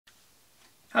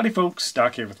Howdy folks,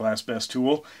 Doc here with Last Best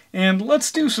Tool, and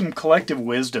let's do some collective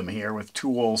wisdom here with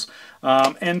tools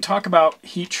and talk about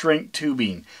heat shrink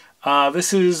tubing.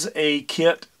 This is a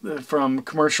kit from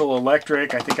Commercial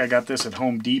Electric. I think I got this at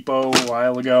Home Depot a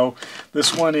while ago.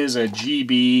 This one is a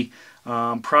GB,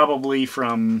 probably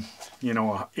from, you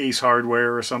know, Ace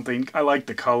Hardware or something. I like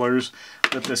the colors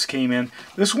that this came in.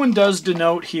 This one does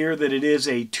denote here that it is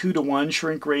a 2-to-1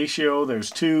 shrink ratio. There's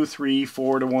 2, 3,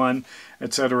 4-to-1,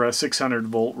 etc., 600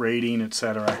 volt rating,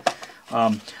 etc.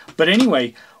 But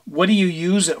anyway, what do you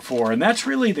use it for? And that's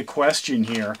really the question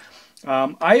here.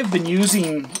 I have been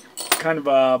using kind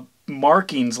of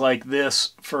markings like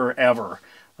this forever.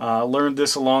 Learned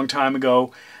this a long time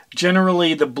ago.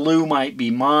 Generally, the blue might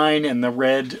be mine, and the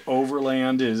red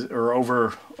overland is, or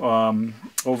over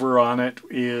on it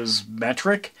is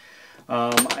metric.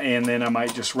 And then I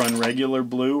might just run regular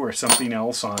blue or something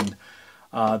else on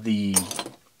the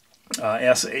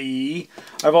SAE.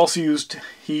 I've also used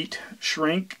heat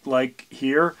shrink like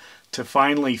here to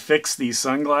finally fix these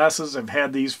sunglasses. I've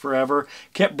had these forever.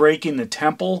 Kept breaking the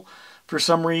temple for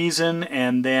some reason,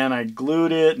 and then I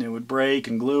glued it and it would break,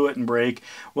 and glue it and break.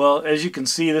 Well, as you can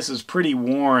see, this is pretty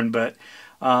worn, but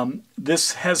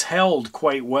this has held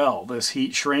quite well, this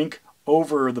heat shrink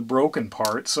over the broken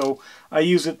part, so I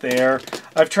use it there.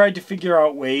 I've tried to figure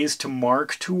out ways to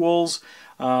mark tools.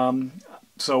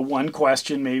 So one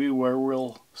question maybe where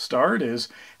we'll start is,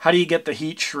 how do you get the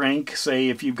heat shrink, say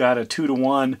if you've got a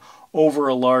 2-to-1 over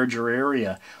a larger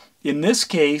area? In this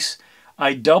case,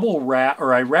 I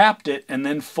wrapped it and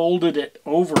then folded it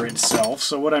over itself.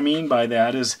 So what I mean by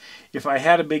that is, if I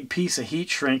had a big piece of heat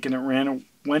shrink and it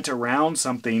went around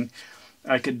something,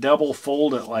 I could double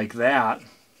fold it like that.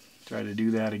 Try to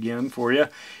do that again for you.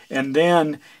 And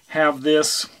then have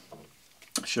this,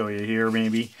 show you here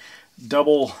maybe,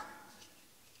 double,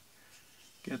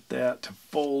 get that to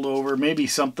fold over, maybe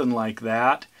something like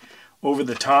that, over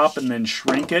the top, and then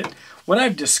shrink it. What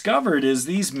I've discovered is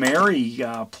these Mary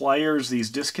pliers, these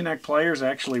disconnect pliers,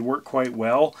 actually work quite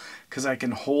well because I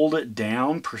can hold it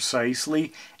down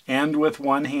precisely and with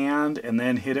one hand and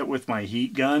then hit it with my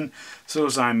heat gun. So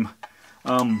as I'm,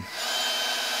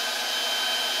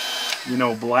 you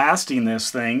know, blasting this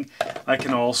thing, I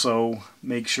can also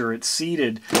make sure it's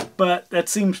seated, but that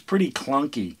seems pretty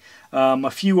clunky. A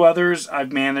few others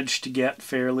I've managed to get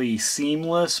fairly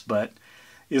seamless, but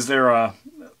is there a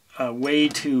way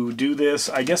to do this?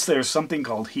 I guess there's something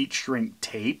called heat shrink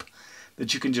tape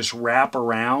that you can just wrap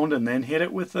around and then hit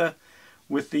it with the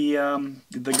gun.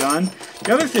 The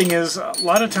other thing is, a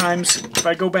lot of times if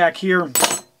I go back here,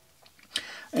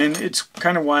 and it's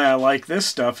kind of why I like this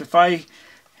stuff, if I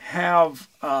have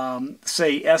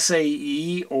say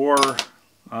SAE or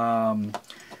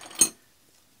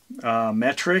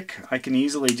metric, I can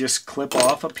easily just clip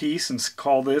off a piece and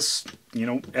call this, you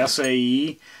know,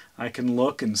 SAE. I can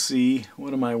look and see,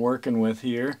 what am I working with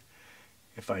here,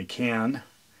 if I can.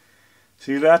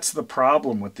 See, that's the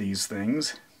problem with these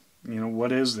things. You know,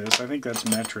 what is this? I think that's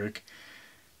metric.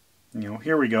 You know,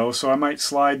 here we go. So I might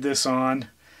slide this on.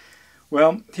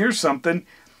 Well, here's something.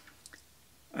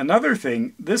 Another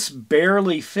thing, this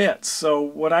barely fits. So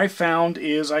what I found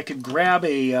is I could grab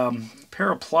a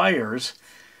pair of pliers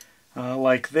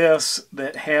like this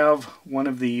that have one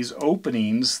of these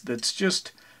openings that's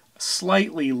just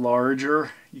slightly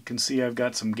larger. You can see I've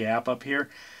got some gap up here.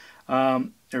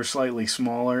 They're slightly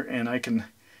smaller, and I can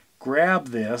grab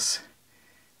this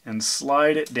and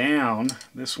slide it down.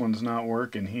 This one's not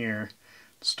working here.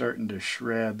 It's starting to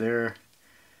shred there.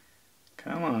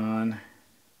 Come on.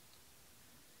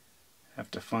 Have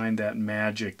to find that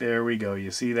magic. There we go. You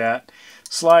see that?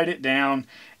 Slide it down,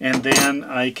 and then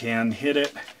I can hit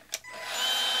it.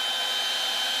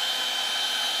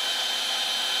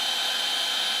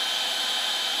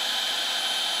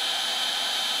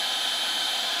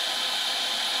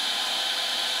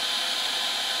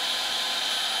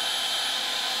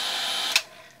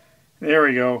 There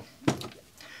we go.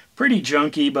 Pretty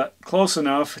junky, but close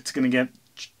enough. It's going to get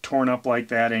torn up like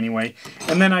that anyway.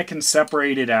 And then I can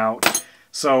separate it out.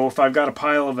 So if I've got a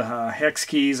pile of hex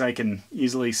keys, I can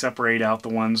easily separate out the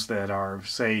ones that are,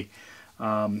 say,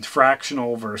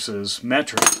 fractional versus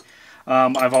metric.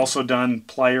 I've also done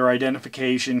plier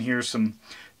identification. Here's some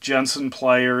Jensen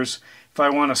pliers. If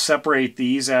I want to separate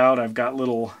these out, I've got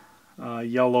little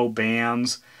yellow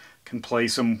bands. Can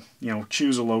place them, you know,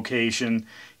 choose a location,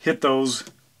 hit those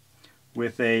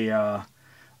with a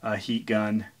heat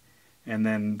gun, and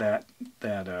then that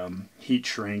heat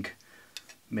shrink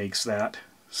makes that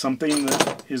something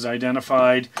that is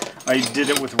identified. I did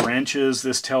it with wrenches.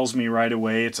 This tells me right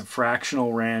away it's a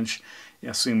fractional wrench.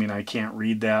 assuming I can't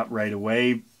read that right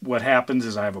away. What happens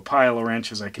is I have a pile of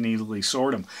wrenches. I can easily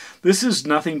sort them. This is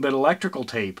nothing but electrical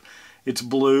tape. It's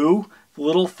blue, a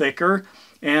little thicker,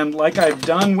 and like I've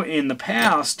done in the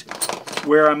past,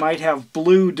 where I might have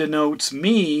blue denotes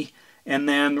me, and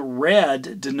then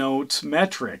red denotes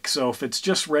metric. So if it's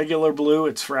just regular blue,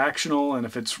 it's fractional, and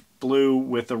if it's blue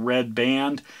with a red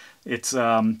band, it's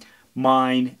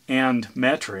mine and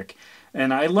metric.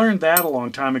 And I learned that a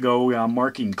long time ago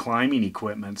marking climbing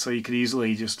equipment, so you could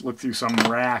easily just look through some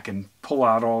rack and pull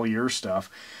out all your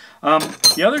stuff.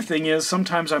 The other thing is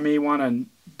sometimes I may want to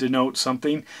denote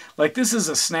something. Like this is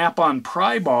a snap-on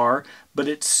pry bar, but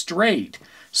it's straight.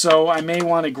 So I may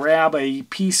want to grab a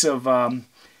piece of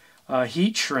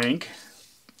heat shrink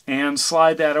and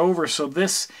slide that over so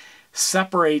this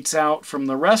separates out from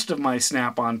the rest of my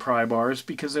snap-on pry bars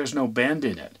because there's no bend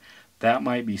in it. That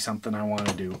might be something I want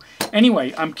to do.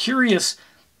 Anyway, I'm curious,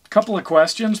 a couple of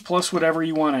questions plus whatever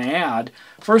you want to add.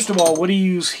 First of all, what do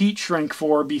you use heat shrink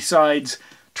for besides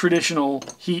traditional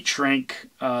heat shrink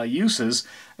uses?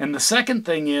 And the second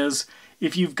thing is,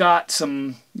 if you've got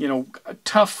some,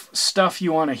 tough stuff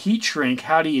you want to heat shrink,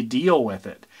 how do you deal with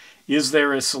it? Is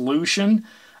there a solution?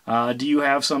 Do you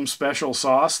have some special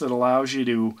sauce that allows you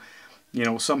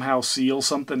to, somehow seal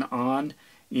something on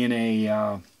in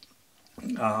a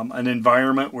an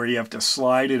environment where you have to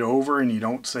slide it over and you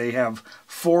don't, say, have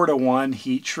 4-to-1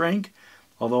 heat shrink?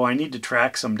 Although I need to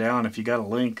track some down. If you got a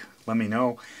link, let me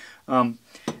know. And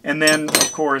then,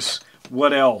 of course,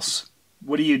 what else?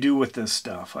 What do you do with this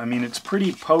stuff? I mean, it's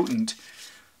pretty potent.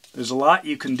 There's a lot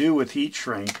you can do with heat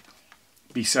shrink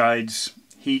besides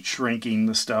heat shrinking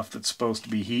the stuff that's supposed to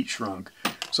be heat shrunk.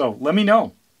 So let me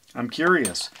know. I'm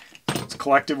curious. It's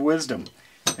collective wisdom.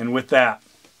 And with that,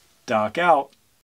 Doc out.